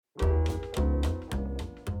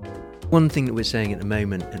One thing that we're saying at the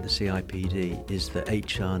moment at the CIPD is that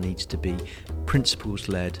HR needs to be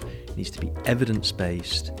principles-led, needs to be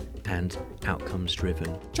evidence-based and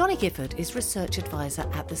outcomes-driven. Johnny Gifford is Research Advisor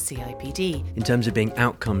at the CIPD. In terms of being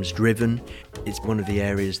outcomes-driven, it's one of the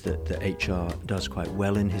areas that HR does quite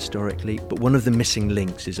well in historically, but one of the missing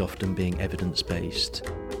links is often being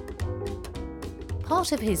evidence-based.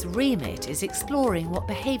 Part of his remit is exploring what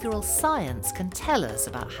behavioural science can tell us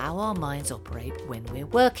about how our minds operate when we're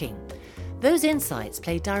working. Those insights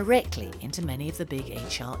play directly into many of the big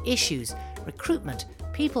HR issues: recruitment,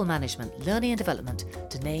 people management, learning and development,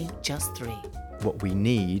 to name just three. What we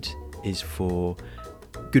need is for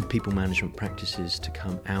good people management practices to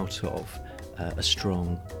come out of a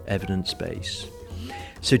strong evidence base.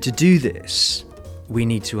 So to do this, we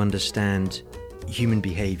need to understand human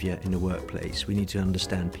behaviour in the workplace. We need to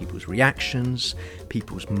understand people's reactions,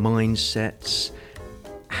 people's mindsets,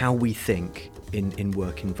 how we think in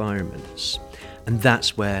work environments. And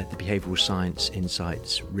that's where the behavioural science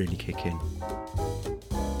insights really kick in.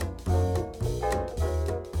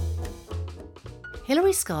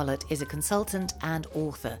 Hilary Scarlett is a consultant and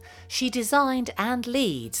author. She designed and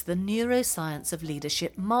leads the Neuroscience of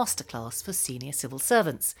Leadership Masterclass for senior civil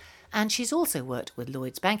servants. And she's also worked with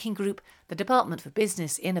Lloyds Banking Group, the Department for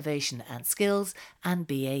Business, Innovation and Skills, and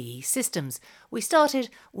BAE Systems. We started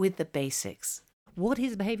with the basics. What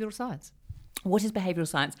is behavioural science? What is behavioural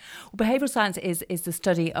science? Well, behavioural science is the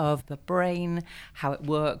study of the brain, how it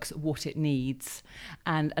works, what it needs,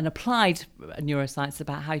 and applied neuroscience is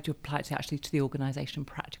about how to apply it to the organisation in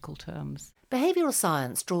practical terms. Behavioural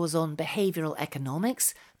science draws on behavioural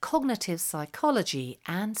economics, cognitive psychology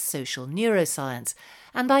and social neuroscience.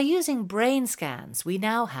 And by using brain scans, we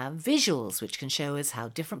now have visuals which can show us how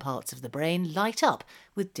different parts of the brain light up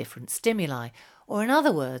with different stimuli. Or in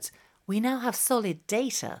other words, we now have solid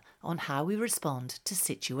data on how we respond to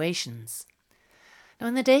situations. Now,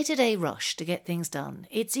 in the day-to-day rush to get things done,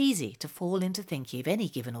 it's easy to fall into thinking of any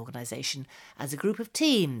given organisation as a group of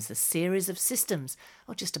teams, a series of systems,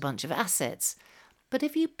 or just a bunch of assets. But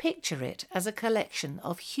if you picture it as a collection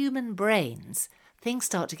of human brains, things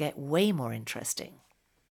start to get way more interesting.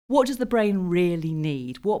 What does the brain really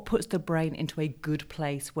need? What puts the brain into a good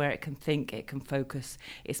place where it can think, it can focus,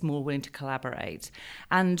 it's more willing to collaborate?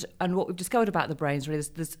 And what we've discovered about the brains really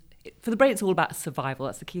is for the brain, it's all about survival.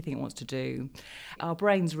 That's the key thing it wants to do. Our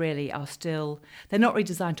brains really are still, they're not really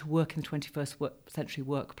designed to work in the 21st century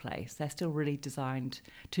workplace. They're still really designed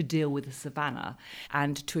to deal with the savannah.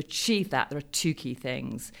 And to achieve that, there are two key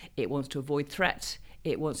things. It wants to avoid threat.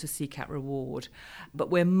 It wants to seek out reward.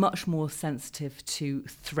 But we're much more sensitive to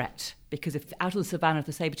threat, because if out of the savannah, if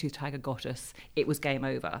the saber-toothed tiger got us, it was game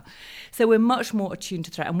over. So we're much more attuned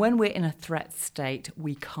to threat. And when we're in a threat state,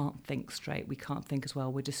 we can't think straight. We can't think as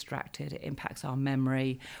well. We're distracted. It impacts our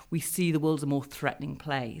memory. We see the world as a more threatening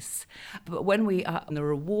place. But when we are in the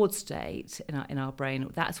reward state in our brain,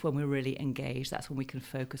 that's when we're really engaged. That's when we can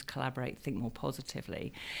focus, collaborate, think more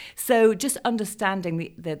positively. So just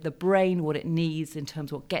understanding the brain, what it needs in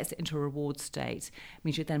terms of what gets it into a reward state,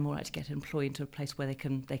 means you're then more likely to get an employee into a place where they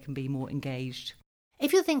can be more engaged.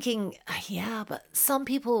 If you're thinking, yeah, but some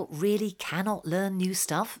people really cannot learn new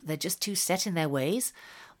stuff, they're just too set in their ways,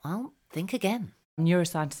 well, think again.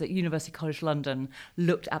 Neuroscientists at University College London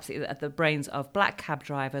looked absolutely at the brains of black cab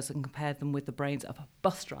drivers and compared them with the brains of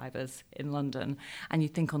bus drivers in London. And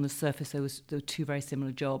you'd think on the surface there were two very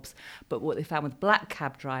similar jobs. But what they found with black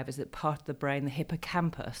cab drivers, that part of the brain, the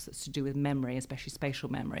hippocampus, that's to do with memory, especially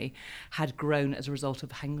spatial memory, had grown as a result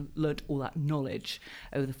of having learnt all that knowledge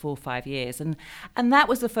over the 4 or 5 years. And that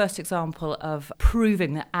was the first example of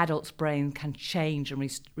proving that adults' brain can change and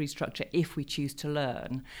restructure if we choose to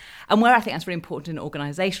learn. And where I think that's really important in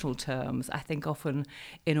organisational terms, I think often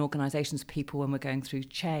in organisations, people, when we're going through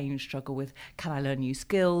change, struggle with, can I learn new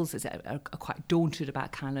skills? Are quite daunted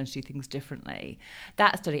about, can I learn to do things differently?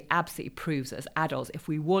 That study absolutely proves that as adults, if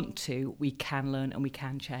we want to, we can learn and we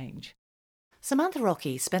can change. Samantha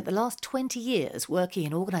Rockey spent the last 20 years working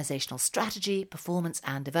in organisational strategy, performance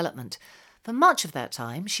and development. For much of that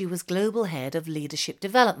time, she was Global Head of Leadership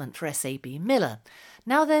Development for SAB Miller.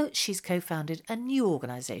 Now, though, she's co-founded a new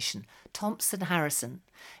organisation, Thompson Harrison.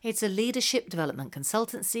 It's a leadership development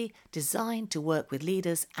consultancy designed to work with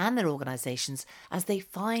leaders and their organisations as they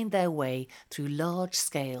find their way through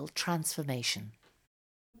large-scale transformation.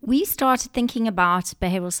 We started thinking about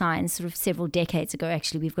behavioural science sort of several decades ago,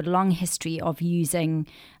 actually. We've got a long history of using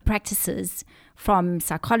practices from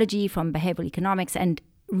psychology, from behavioural economics, and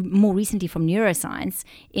more recently from neuroscience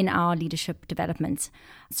in our leadership development.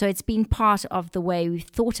 So it's been part of the way we've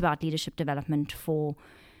thought about leadership development for,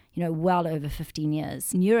 well over 15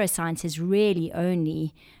 years. Neuroscience has really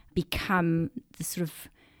only become the sort of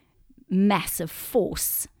massive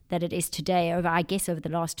force that it is today over the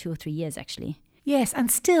last 2 or 3 years, actually. Yes, and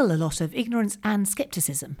still a lot of ignorance and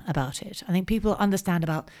scepticism about it. I think people understand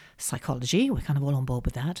about psychology, we're kind of all on board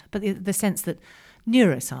with that, but the sense that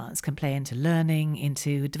neuroscience can play into learning,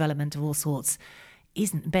 into development of all sorts,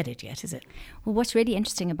 isn't embedded yet, is it? Well, what's really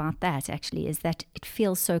interesting about that, actually, is that it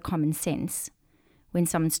feels so common sense when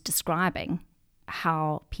someone's describing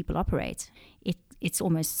how people operate. It's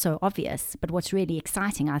almost so obvious. But what's really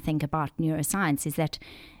exciting, I think, about neuroscience is that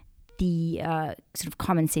the sort of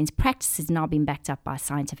common sense practice has now been backed up by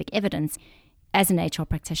scientific evidence. As an HR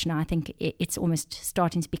practitioner, I think it's almost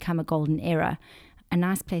starting to become a golden era. A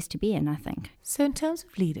nice place to be in, I think. So in terms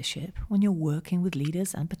of leadership, when you're working with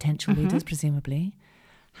leaders and potential leaders, presumably,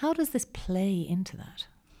 how does this play into that?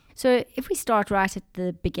 So if we start right at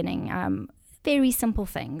the beginning, very simple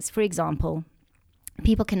things. For example,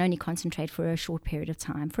 people can only concentrate for a short period of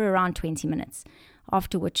time, for around 20 minutes,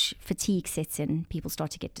 after which fatigue sets in, people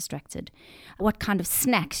start to get distracted. What kind of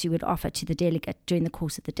snacks you would offer to the delegate during the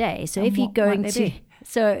course of the day. So if you're going to...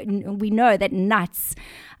 So we know that nuts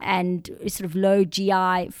and sort of low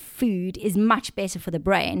GI food is much better for the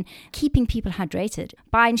brain, keeping people hydrated.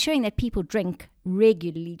 By ensuring that people drink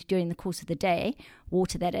regularly during the course of the day,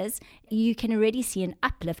 water that is, you can already see an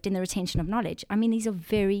uplift in the retention of knowledge. I mean, these are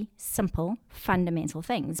very simple, fundamental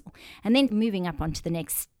things. And then moving up onto the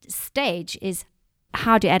next stage is,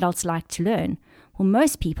 how do adults like to learn? Well,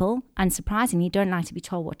 most people, unsurprisingly, don't like to be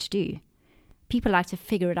told what to do. People like to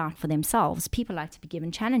figure it out for themselves. People like to be given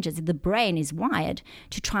challenges. The brain is wired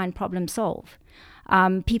to try and problem solve.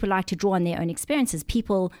 People like to draw on their own experiences.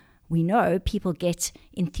 We know people get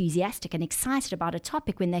enthusiastic and excited about a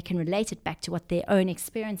topic when they can relate it back to what their own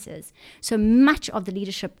experience is. So much of the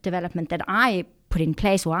leadership development that I put in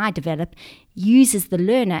place or I develop uses the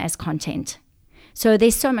learner as content. So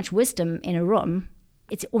there's so much wisdom in a room,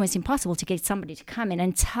 it's almost impossible to get somebody to come in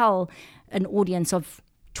and tell an audience of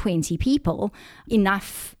 20 people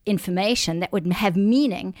enough information that would have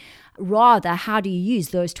meaning. Rather, how do you use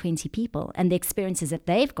those 20 people and the experiences that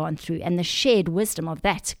they've gone through and the shared wisdom of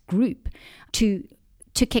that group to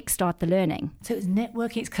kickstart the learning? So it's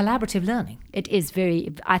networking, it's collaborative learning. It is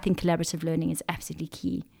I think collaborative learning is absolutely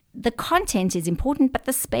key. The content is important, but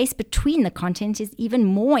the space between the content is even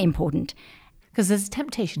more important. Because there's a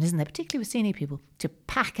temptation, isn't there, particularly with senior people, to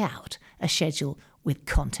pack out a schedule with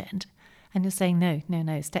content. And you're saying,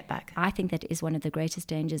 no, step back. I think that is one of the greatest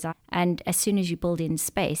dangers. And as soon as you build in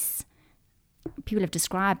space, people have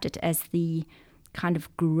described it as the kind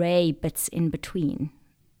of grey bits in between.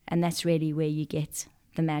 And that's really where you get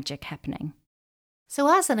the magic happening. So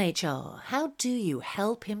as an HR, how do you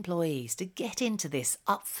help employees to get into this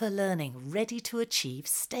up for learning, ready to achieve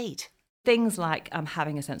state? Things like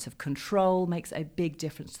having a sense of control makes a big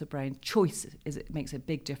difference to the brain. Choice it makes a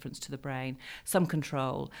big difference to the brain. Some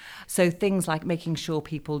control. So things like making sure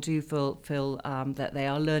people do feel that they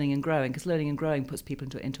are learning and growing, because learning and growing puts people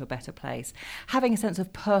into a better place. Having a sense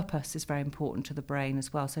of purpose is very important to the brain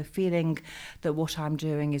as well. So feeling that what I'm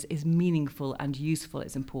doing is meaningful and useful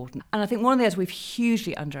is important. And I think one of the areas we've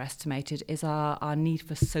hugely underestimated is our need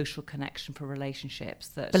for social connection, for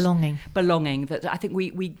relationships. Belonging. That I think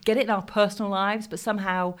we get it in our personal lives, but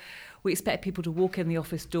somehow we expect people to walk in the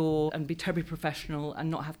office door and be terribly professional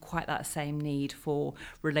and not have quite that same need for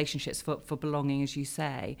relationships, for belonging, as you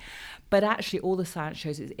say. But actually all the science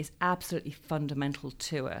shows is absolutely fundamental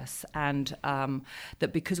to us, and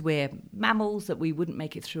that because we're mammals, that we wouldn't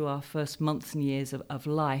make it through our first months and years of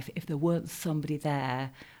life if there weren't somebody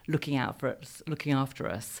there looking after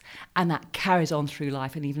us. And that carries on through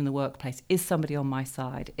life and even in the workplace. Is somebody on my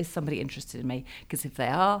side? Is somebody interested in me? Because if they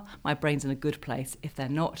are, my brain's in a good place. If they're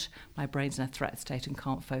not, my brain's in a threat state and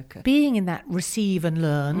can't focus. Being in that receive and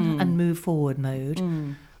learn and move forward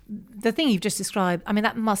mode, the thing you've just described, I mean,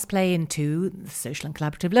 that must play into the social and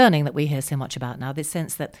collaborative learning that we hear so much about now, this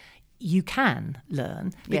sense that you can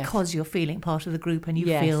learn because you're feeling part of the group and you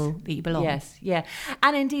feel that you belong. Yes, yeah.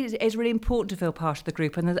 And indeed, it's really important to feel part of the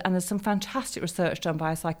group. And there's some fantastic research done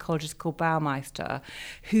by a psychologist called Baumeister,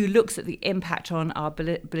 who looks at the impact on our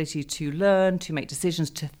ability to learn, to make decisions,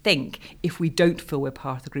 to think, if we don't feel we're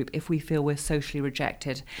part of the group, if we feel we're socially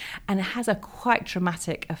rejected. And it has a quite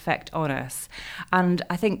dramatic effect on us. And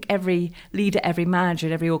I think every leader, every manager,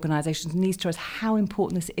 and every organisation needs to realize how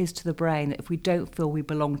important this is to the brain, that if we don't feel we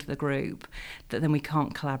belong to the group, that then we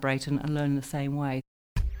can't collaborate and learn in the same way.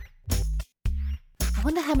 I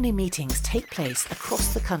wonder how many meetings take place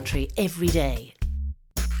across the country every day.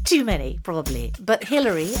 Too many, probably. But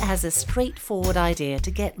Hilary has a straightforward idea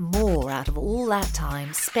to get more out of all that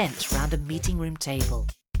time spent around a meeting room table.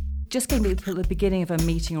 just getting people at the beginning of a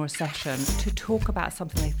meeting or a session to talk about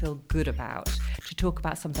something they feel good about, to talk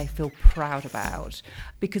about something they feel proud about.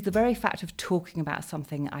 Because the very fact of talking about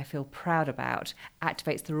something I feel proud about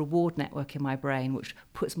activates the reward network in my brain, which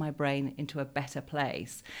puts my brain into a better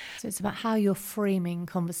place. So it's about how you're framing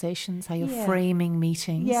conversations, how you're framing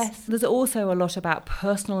meetings. Yes. There's also a lot about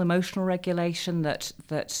personal emotional regulation, that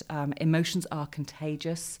emotions are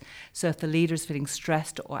contagious. So if the leader is feeling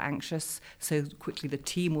stressed or anxious, so quickly the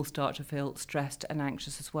team will start to feel stressed and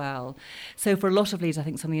anxious as well. So for a lot of leaders, I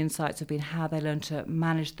think some of the insights have been how they learn to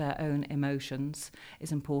manage their own emotions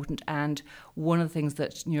is important. And one of the things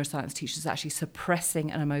that neuroscience teaches is actually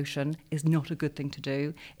suppressing an emotion is not a good thing to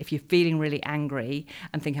do. If you're feeling really angry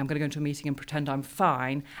and think I'm going to go into a meeting and pretend I'm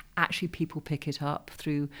fine, actually people pick it up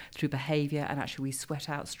through behaviour, and actually we sweat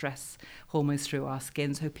out stress hormones through our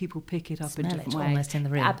skin. So people pick it up in different ways. Almost in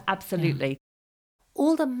the room. Absolutely. Yeah.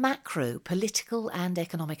 All the macro political and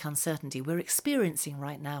economic uncertainty we're experiencing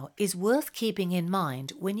right now is worth keeping in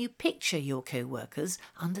mind when you picture your co-workers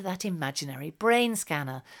under that imaginary brain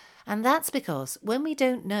scanner. And that's because when we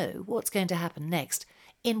don't know what's going to happen next,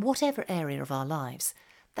 in whatever area of our lives,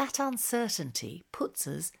 that uncertainty puts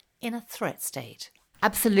us in a threat state.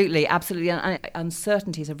 Absolutely. And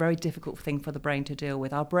uncertainty is a very difficult thing for the brain to deal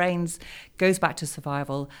with. Our brains goes back to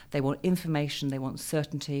survival. They want information, they want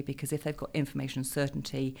certainty, because if they've got information and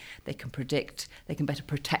certainty, they can predict, they can better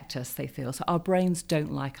protect us, they feel. So our brains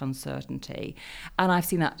don't like uncertainty. And I've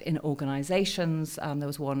seen that in organisations. There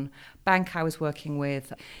was one bank I was working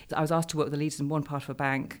with. I was asked to work with the leaders in one part of a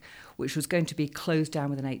bank, which was going to be closed down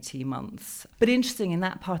within 18 months. But interesting, in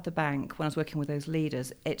that part of the bank, when I was working with those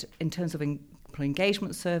leaders, in terms of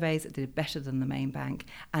engagement surveys, it did better than the main bank,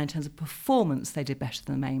 and in terms of performance, they did better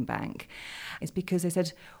than the main bank. It's because they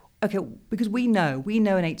said, okay, because we know in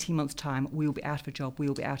 18 months' time we will be out of a job, we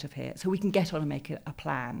will be out of here, so we can get on and make a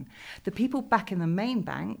plan. The people back in the main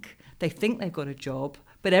bank, they think they've got a job,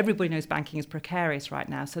 but everybody knows banking is precarious right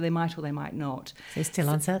now, so they might or they might not. So it's still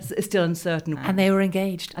uncertain. It's still uncertain. And they were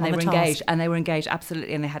engaged. And they were engaged,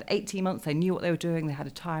 absolutely. And they had 18 months, they knew what they were doing, they had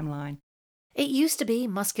a timeline. It used to be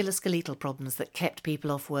musculoskeletal problems that kept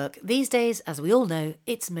people off work. These days, as we all know,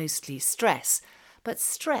 it's mostly stress. But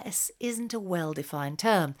stress isn't a well-defined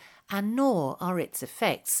term, and nor are its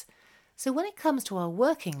effects. So when it comes to our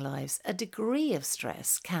working lives, a degree of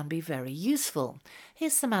stress can be very useful.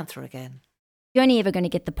 Here's Samantha again. You're only ever going to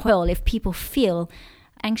get the point if people feel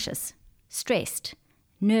anxious, stressed,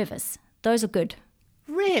 nervous. Those are good.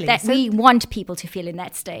 Really? That we want people to feel in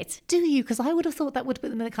that state. Do you? Because I would have thought that would put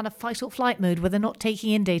them in a kind of fight or flight mode where they're not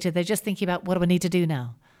taking in data, they're just thinking about what do I need to do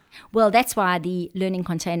now? Well, that's why the learning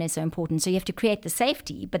container is so important. So you have to create the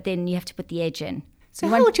safety, but then you have to put the edge in. So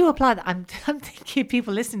how would you apply that? I'm thinking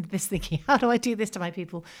people listening to this thinking, how do I do this to my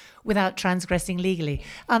people without transgressing legally?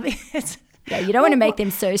 Yeah, you don't want to make them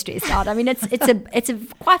so stressed out. I mean, it's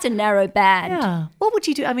quite a narrow band. Yeah. What would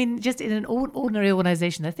you do? I mean, just in an ordinary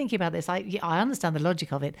organisation, they're thinking about this. I understand the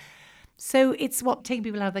logic of it. So it's taking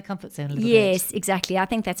people out of their comfort zone a little bit. Yes, exactly. I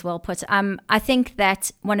think that's well put. I think that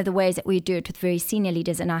one of the ways that we do it with very senior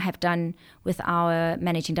leaders, and I have done with our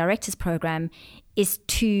managing directors program, is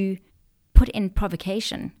to put in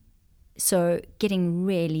provocation. So getting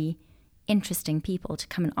really interesting people to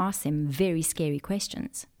come and ask them very scary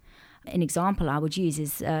questions. An example I would use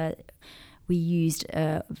is we used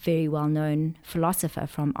a very well-known philosopher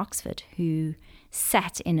from Oxford who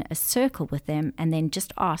sat in a circle with them and then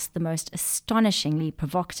just asked the most astonishingly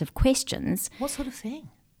provocative questions. What sort of thing?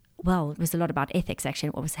 Well, it was a lot about ethics, actually,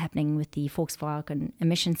 what was happening with the Volkswagen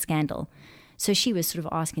emission scandal. So she was sort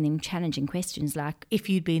of asking them challenging questions like, if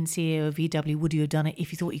you'd been CEO of VW, would you have done it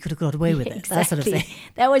if you thought you could have got away with it? Exactly. That sort of thing.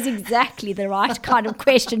 That was exactly the right kind of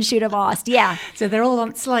question she would have asked, yeah. So they're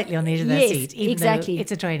all slightly on the edge of their seat, even exactly. though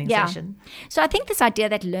it's a training session. So I think this idea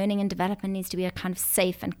that learning and development needs to be a kind of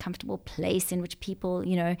safe and comfortable place in which people,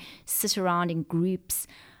 sit around in groups.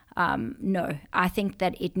 No, I think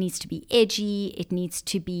that it needs to be edgy. It needs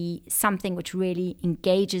to be something which really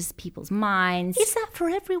engages people's minds. Is that for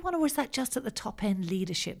everyone, or is that just at the top end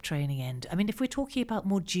leadership training end? I mean, if we're talking about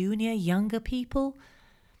more junior, younger people.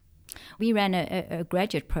 We ran a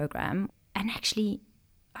graduate program, and actually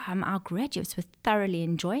our graduates were thoroughly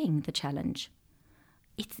enjoying the challenge.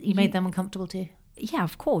 You made them uncomfortable too? Yeah,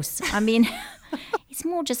 of course. I mean, it's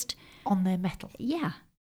more just on their mettle. Yeah.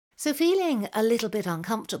 So feeling a little bit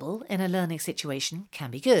uncomfortable in a learning situation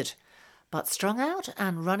can be good, but strung out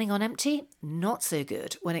and running on empty, not so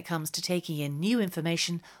good when it comes to taking in new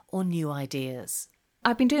information or new ideas.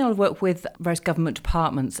 I've been doing a lot of work with various government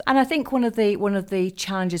departments, and I think one of the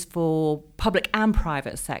challenges for public and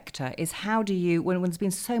private sector is how do you, when there's been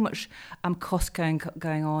so much cost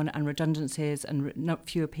going on and redundancies and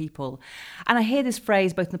fewer people, and I hear this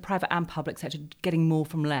phrase both in the private and public sector, getting more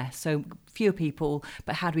from less. So fewer people,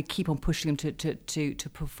 but how do we keep on pushing them to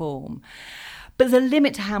perform? But there's a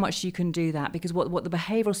limit to how much you can do that, because what the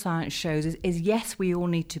behavioural science shows is yes, we all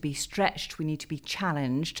need to be stretched, we need to be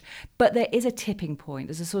challenged, but there is a tipping point.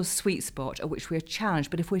 There's a sort of sweet spot at which we're challenged.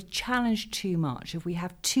 But if we're challenged too much, if we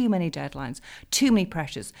have too many deadlines, too many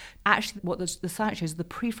pressures, actually what the science shows is the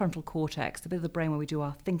prefrontal cortex, the bit of the brain where we do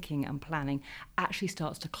our thinking and planning, actually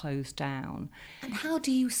starts to close down. And how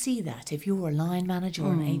do you see that? If you're a line manager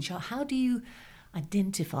or an HR, how do you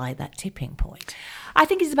identify that tipping point? I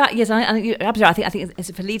think it's about, yes, absolutely. I think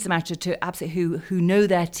it's for leads manager to absolutely who know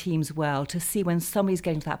their teams well, to see when somebody's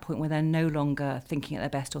getting to that point where they're no longer thinking at their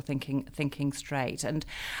best or thinking straight. And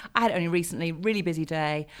I had only recently really busy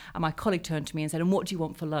day, and my colleague turned to me and said, "And what do you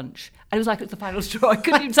want for lunch?" And it was like it's the final straw. I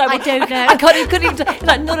couldn't even say. I don't know. I couldn't even. It's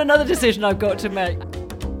like not another decision I've got to make.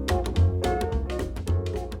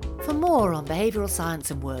 For more on behavioural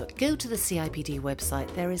science and work, go to the CIPD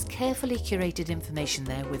website. There is carefully curated information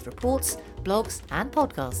there with reports, blogs and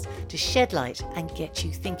podcasts to shed light and get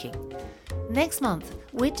you thinking. Next month,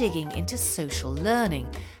 we're digging into social learning.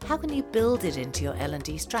 How can you build it into your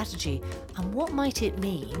L&D strategy? And what might it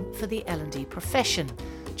mean for the L&D profession?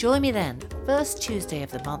 Join me then, first Tuesday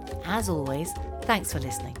of the month. As always, thanks for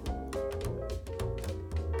listening.